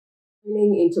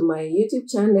tuning into my YouTube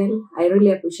channel. I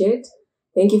really appreciate.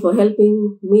 Thank you for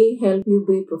helping me help you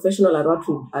be professional at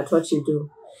what you do.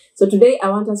 So today I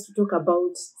want us to talk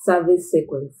about service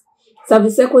sequence.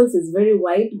 Service sequence is very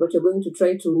wide, but you're going to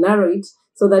try to narrow it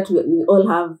so that we all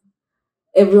have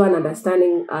everyone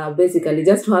understanding basically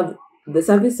just to have the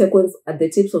service sequence at the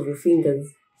tips of your fingers.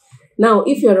 Now,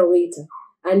 if you're a waiter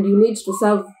and you need to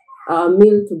serve a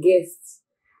meal to guests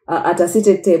at a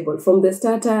seated table, from the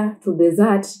starter to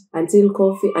dessert until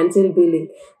coffee until billing,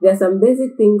 there are some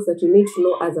basic things that you need to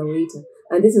know as a waiter.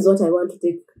 And this is what I want to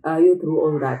take you through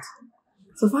all that.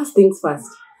 So first things first,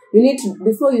 you need to,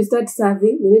 before you start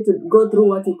serving, you need to go through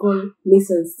what we call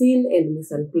mise en scene and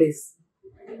mise en place.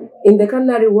 In the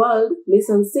culinary world, mise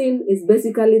en scene is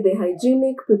basically the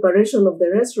hygienic preparation of the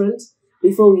restaurant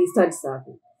before we start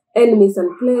serving. And mise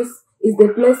en place is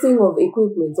the placing of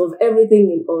equipment, of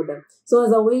everything in order. So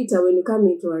as a waiter, when you come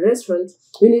into a restaurant,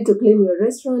 you need to clean your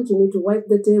restaurant, you need to wipe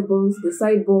the tables, the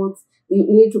sideboards, you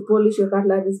need to polish your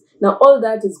cutleries. Now all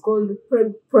that is called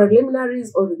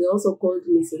preliminaries, or they're also called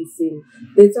mise en scene.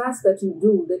 The tasks that you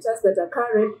do, the tasks that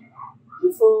occur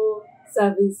before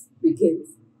service begins.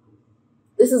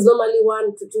 This is normally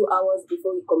 1 to 2 hours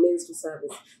before you commence to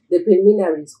service. The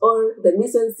preliminaries, or the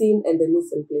mise en scene and the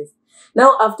mise en place.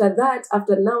 Now after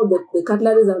now the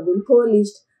cutleries have been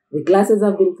polished, the glasses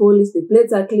have been polished, the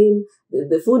plates are clean,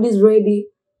 the food is ready,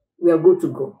 we are good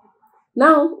to go.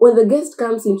 Now, when the guest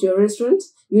comes into your restaurant,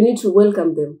 you need to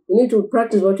welcome them. You need to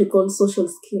practice what we call social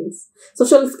skills.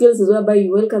 Social skills is whereby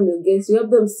you welcome your guests, you have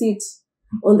them sit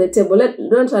on the table.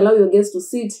 Don't allow your guests to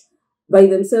sit by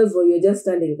themselves while you're just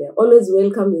standing there. Always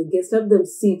welcome your guests, have them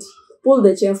sit, pull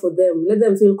the chair for them, let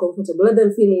them feel comfortable, let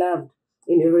them feel loved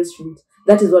in your restaurant.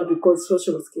 That is what we call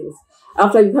social skills.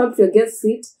 After you help your guest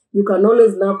sit, you can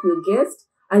always nap your guest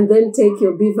and then take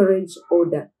your beverage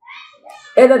order.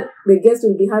 Either the guest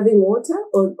will be having water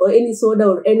or any soda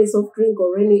or any soft drink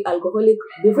or any alcoholic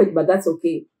beverage, but that's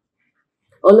okay.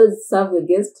 Always serve your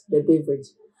guest the beverage.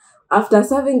 After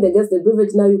serving the guest the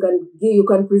beverage, now you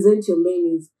can present your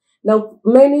menus. Now,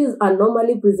 menus are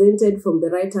normally presented from the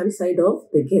right-hand side of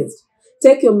the guest.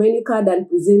 Take your menu card and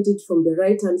present it from the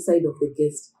right-hand side of the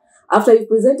guest. After you've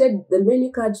presented the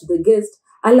menu card to the guest,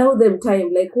 allow them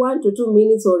time, like 1 to 2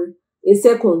 minutes or in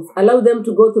seconds. Allow them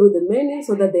to go through the menu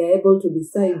so that they are able to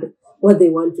decide what they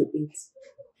want to eat.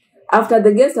 After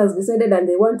the guest has decided and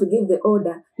they want to give the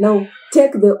order, now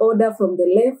take the order from the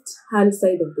left-hand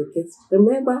side of the guest.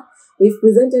 Remember, we've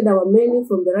presented our menu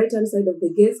from the right-hand side of the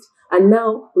guest, and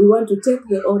now we want to take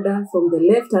the order from the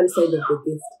left-hand side of the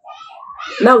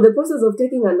guest. Now, the process of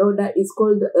taking an order is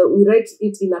called, we write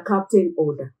it in a captain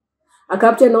order. A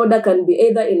captain order can be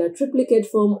either in a triplicate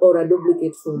form or a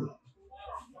duplicate form.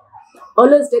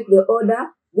 Always take the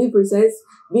order, be precise,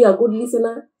 be a good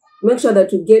listener, make sure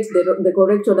that you get the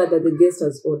correct order that the guest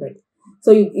has ordered.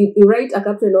 So you write a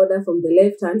captain order from the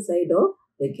left-hand side of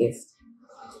the guest.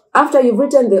 After you've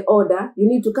written the order, you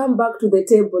need to come back to the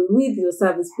table with your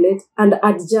service plate and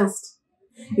adjust.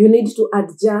 You need to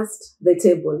adjust the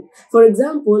table. For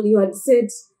example, you had set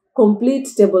complete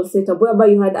table setup, whereby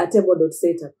you had a table dot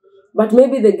setup. But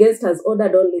maybe the guest has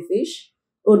ordered only fish,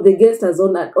 or the guest has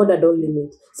ordered only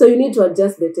meat. So you need to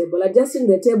adjust the table. Adjusting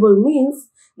the table means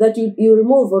that you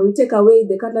remove or you take away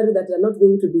the cutlery that are not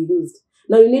going to be used.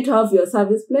 Now you need to have your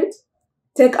service plate.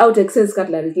 Take out excess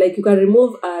cutlery. Like you can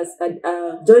remove a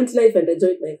joint knife and a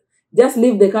joint knife. Just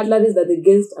leave the cutleries that the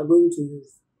guests are going to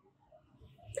use.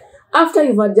 After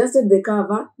you've adjusted the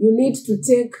cover, you need to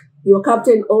take your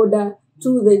captain order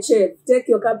to the chef. Take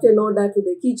your captain order to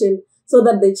the kitchen so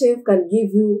that the chef can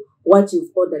give you what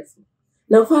you've ordered for.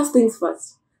 Now, first things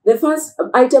first. The first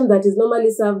item that is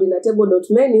normally served in a table dot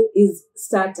menu is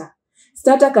starter.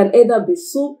 Starter can either be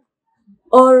soup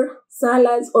or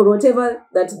salads or whatever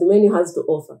that the menu has to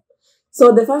offer.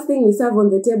 So the first thing we serve on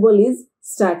the table is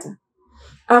starter.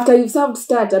 After you've served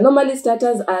starter, normally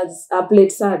starters are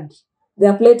plate served. They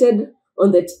are plated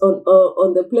on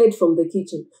the plate from the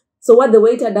kitchen. So what the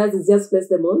waiter does is just place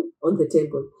them on the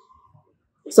table.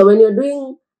 So when you're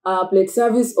doing plate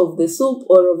service of the soup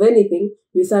or of anything,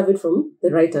 you serve it from the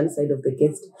right-hand side of the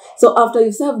guest. So after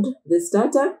you've served the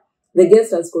starter, the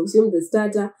guest has consumed the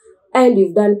starter, and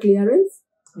you've done clearance,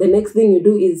 the next thing you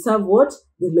do is serve what?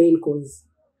 The main course.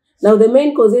 Now the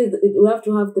main course is, you have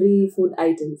to have 3 food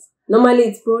items. Normally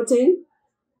it's protein,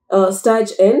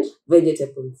 starch, and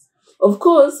vegetables. Of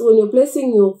course, when you're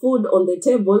placing your food on the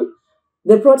table,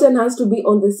 the protein has to be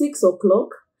on the 6 o'clock,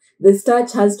 the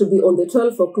starch has to be on the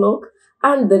 12 o'clock,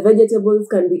 and the vegetables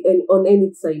can be on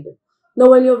any side. Now,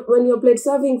 when you're plate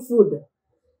serving food,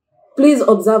 please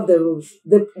observe the rules.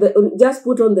 Just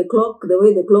put on the clock the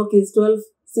way the clock is 12,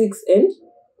 6, and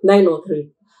 9 or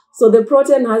 3. So the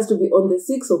protein has to be on the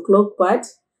 6 o'clock part,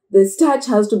 the starch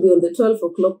has to be on the 12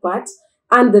 o'clock part,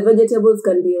 and the vegetables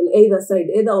can be on either side,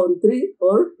 either on 3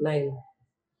 or 9.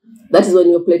 That is when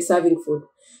you're plate serving food.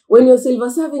 When you're silver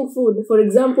serving food, for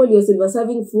example, you're silver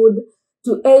serving food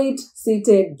to 8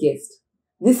 seated guests.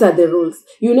 These are the rules.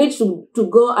 You need to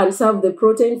go and serve the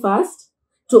protein first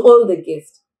to all the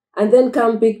guests, and then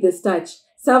come pick the starch.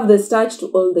 Serve the starch to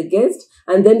all the guests,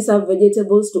 and then serve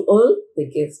vegetables to all the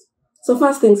guests. So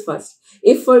first things first.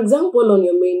 If, for example, on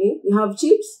your menu, you have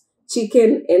chips,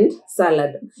 chicken, and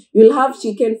salad, you'll have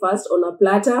chicken first on a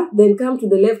platter, then come to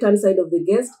the left-hand side of the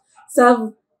guest,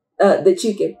 serve the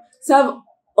chicken. Serve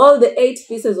all the 8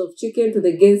 pieces of chicken to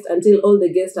the guest until all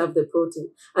the guests have the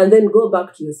protein, and then go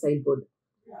back to your sideboard.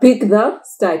 Pick the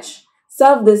starch.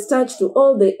 Serve the starch to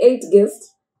all the 8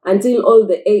 guests until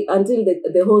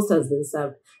the host has been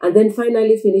served, and then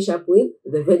finally finish up with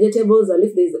the vegetables, and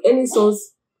if there's any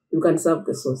sauce, you can serve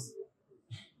the sauce.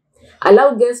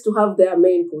 Allow guests to have their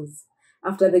main course.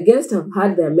 After the guests have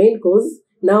had their main course,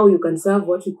 now you can serve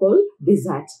what you call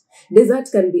dessert. Dessert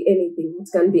can be anything. It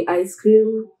can be ice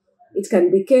cream, it can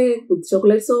be cake with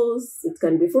chocolate sauce, it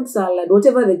can be fruit salad,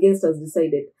 whatever the guest has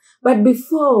decided. But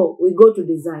before we go to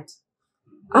dessert,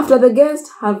 after the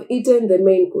guests have eaten the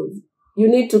main course, you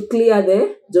need to clear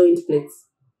the joint plates.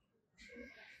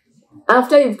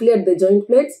 After you've cleared the joint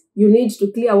plates, you need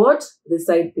to clear what? The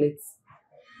side plates.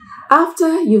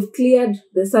 After you've cleared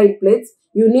the side plates,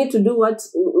 you need to do what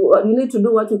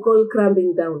we call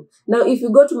crumbing down. Now, if you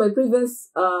go to my previous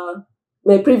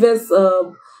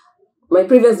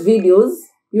videos,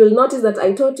 you'll notice that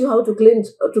I taught you how to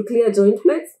clear joint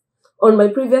plates. On my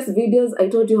previous videos, I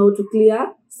taught you how to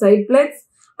clear side plates,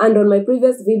 and on my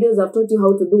previous videos, I've taught you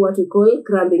how to do what we call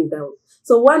crumbing down.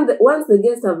 So once the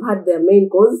guests have had their main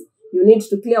course, you need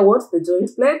to clear what? The joint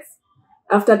plates.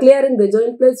 After clearing the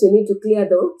joint plates, you need to clear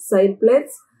the side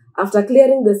plates. After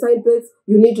clearing the side plates,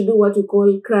 you need to do what we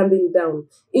call crumbing down.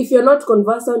 If you're not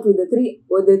conversant with the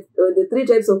three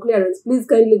types of clearance, please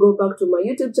kindly go back to my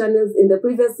YouTube channels in the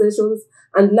previous sessions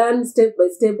and learn step by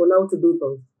step on how to do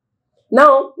those.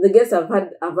 Now, the guests have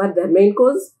had their main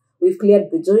course. We've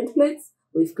cleared the joint plates.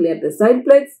 We've cleared the side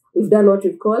plates. We've done what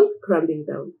we call crumbing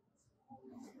down.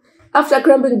 After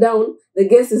crumbing down, the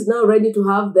guest is now ready to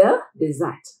have their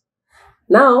dessert.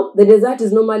 Now, the dessert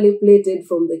is normally plated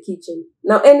from the kitchen.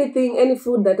 Now, any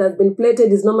food that has been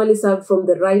plated is normally served from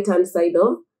the right-hand side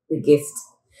of the guest.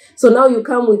 So now you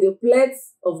come with your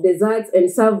plates of desserts and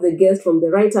serve the guest from the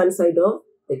right-hand side of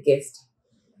the guest.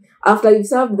 After you've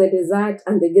served the dessert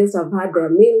and the guests have had their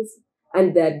meals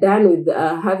and they're done with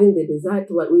having the dessert,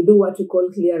 we do what we call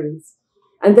clearance.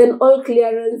 And then all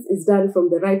clearance is done from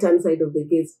the right-hand side of the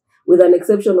guest, with an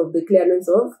exception of the clearance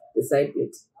of the side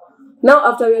plate.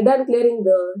 Now, after we are done clearing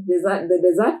the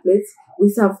dessert plates, we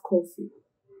serve coffee.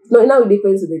 Now it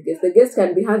depends on the guest. The guest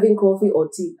can be having coffee or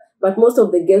tea, but most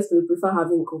of the guests will prefer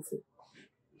having coffee.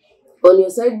 On your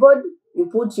sideboard, you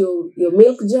put your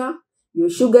milk jar, your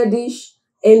sugar dish,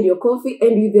 and your coffee,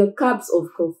 and with your cups of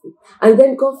coffee. And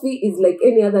then coffee is like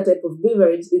any other type of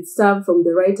beverage. It's served from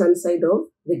the right-hand side of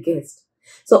the guest.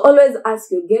 So always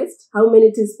ask your guest how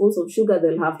many teaspoons of sugar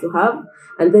they'll have to have,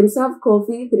 and then serve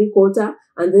coffee 3/4,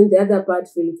 and then the other part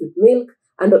fill it with milk.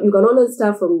 And you can always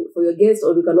serve for your guest,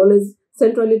 or you can always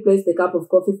centrally place the cup of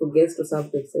coffee for guests to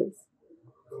serve themselves.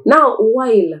 Now,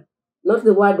 not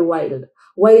the word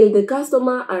while the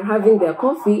customer are having their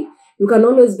coffee, you can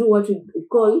always do what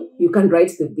you can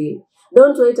write the bill.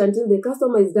 Don't wait until the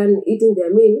customer is done eating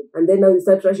their meal and then now you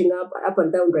start rushing up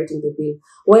and down writing the bill.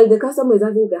 While the customer is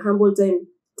having the humble time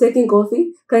taking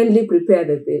coffee, kindly prepare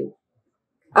the bill.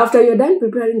 After you're done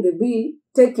preparing the bill,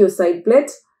 take your side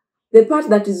plate. The part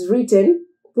that is written,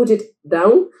 put it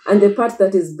down, and the part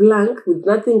that is blank with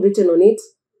nothing written on it,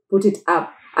 put it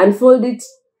up and fold it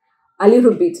a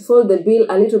little bit. Fold the bill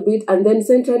a little bit and then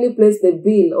centrally place the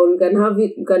bill, or you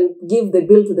can give the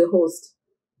bill to the host.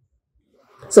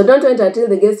 So don't wait until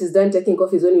the guest is done taking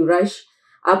coffee when you rush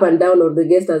up and down, or the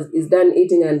guest is done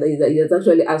eating and he has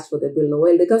actually asked for the bill. Now,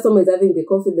 while the customer is having the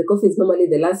coffee is normally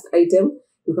the last item.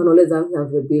 You can always have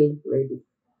the bill ready.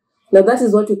 Now, that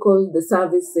is what we call the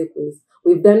service sequence.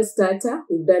 We've done starter,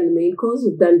 we've done main course,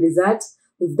 we've done dessert,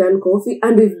 we've done coffee,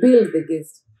 and we've billed the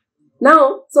guest.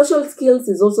 Now, social skills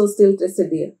is also still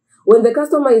tested here. When the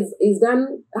customer is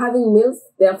done having meals,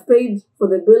 they have paid for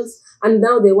the bills, and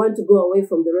now they want to go away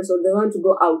from the restaurant, they want to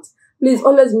go out. Please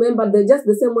always remember that just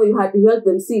the same way you help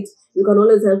them sit, you can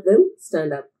always help them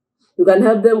stand up. You can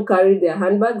help them carry their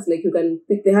handbags, like you can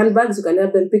pick the handbags, you can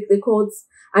help them pick the coats,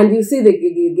 and you see the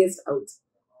guest out.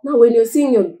 Now, when you're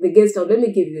seeing the guest out, let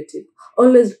me give you a tip.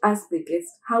 Always ask the guest,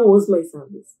 how was my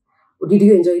service? Did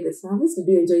you enjoy the service?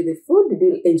 Did you enjoy the food? Did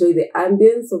you enjoy the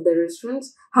ambience of the restaurant?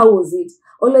 How was it?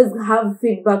 Always have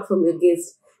feedback from your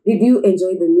guest. Did you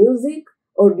enjoy the music?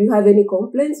 Or do you have any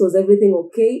complaints? Was everything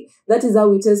okay? That is how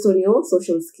we test on your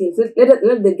social skills.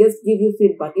 Let the guest give you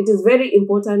feedback. It is very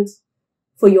important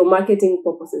for your marketing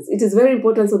purposes. It is very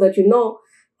important so that you know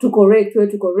to correct, where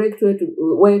to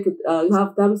you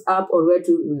have thumbs up or where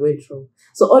to you went wrong.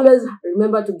 So always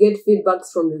remember to get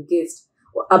feedbacks from your guest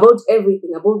about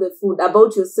everything, about the food,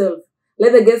 about yourself.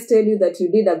 Let the guest tell you that you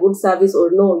did a good service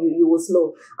or no, you were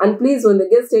slow. And please, when the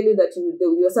guest tell you that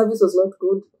your service was not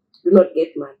good, do not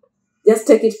get mad. Just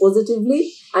take it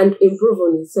positively and improve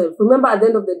on yourself. Remember, at the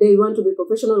end of the day, we want to be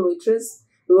professional waitress.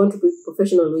 We want to be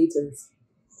professional waiters.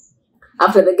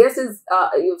 After the guest is,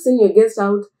 you've seen your guest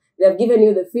out, they have given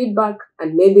you the feedback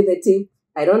and maybe the tip.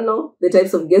 I don't know the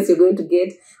types of guests you're going to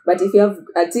get, but if you have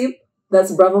a tip,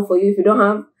 that's bravo for you. If you don't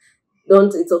have,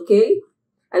 it's okay.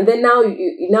 And then now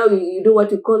you do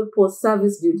what you call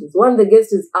post-service duties. Once the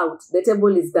guest is out, the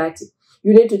table is dirty.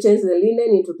 You need to change the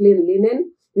linen into clean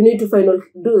linen. You need to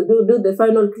do the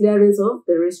final clearance of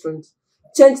the restaurant.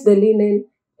 Change the linen.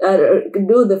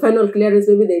 Do the final clearance.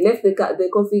 Maybe they left the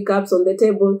coffee cups on the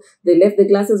table. They left the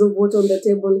glasses of water on the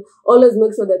table. Always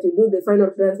make sure that you do the final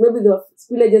clearance. Maybe there are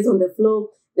spillages on the floor.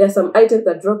 There are some items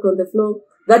that dropped on the floor.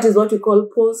 That is what we call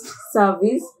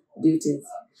post-service duties.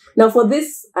 Now, for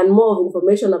this and more of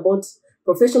information about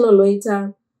professional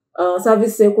waiter,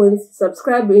 service sequence,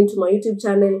 subscribe into my YouTube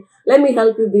channel. Let me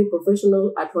help you be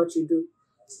professional at what you do.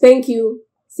 Thank you.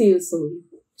 See you soon.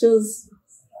 Cheers.